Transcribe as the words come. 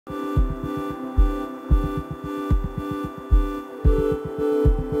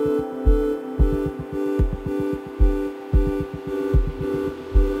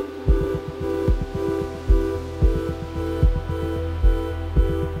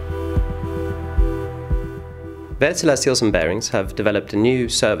Wärtsilä Seals and Bearings have developed a new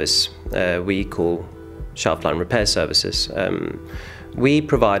service we call shaft line repair services. We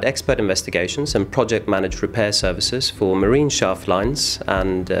provide expert investigations and project managed repair services for marine shaft lines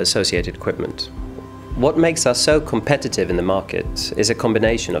and associated equipment. What makes us so competitive in the market is a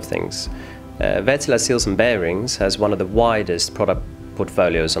combination of things. Wärtsilä Seals and Bearings has one of the widest product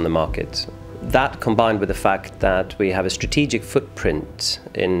portfolios on the market. That, combined with the fact that we have a strategic footprint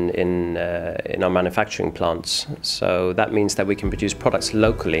in our manufacturing plants, so that means that we can produce products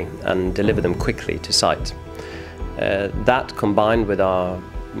locally and deliver them quickly to site. That, combined with our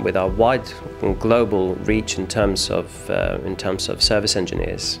wide and global reach in terms of service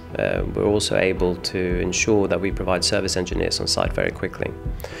engineers, we're also able to ensure that we provide service engineers on site very quickly.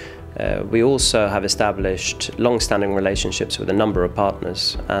 We also have established long-standing relationships with a number of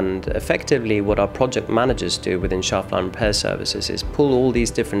partners, and effectively what our project managers do within shaft line repair services is pull all these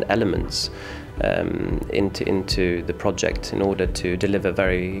different elements into the project in order to deliver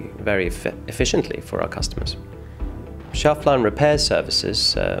very efficiently for our customers. Shaft line repair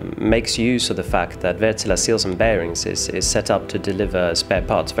services makes use of the fact that Wärtsilä Seals and Bearings is set up to deliver spare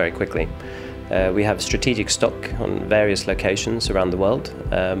parts very quickly. We have strategic stock on various locations around the world,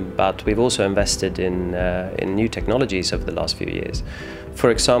 but we've also invested in new technologies over the last few years.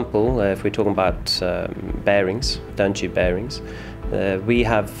 For example, if we're talking about bearings, dome tube bearings, we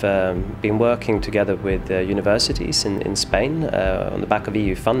have been working together with universities in Spain on the back of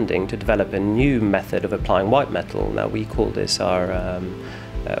EU funding to develop a new method of applying white metal. Now we call this our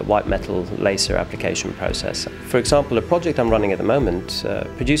white metal laser application process. For example, a project I'm running at the moment,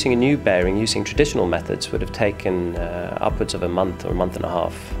 producing a new bearing using traditional methods would have taken upwards of a month or a month and a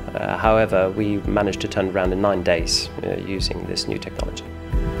half. However, we managed to turn it around in 9 days using this new technology.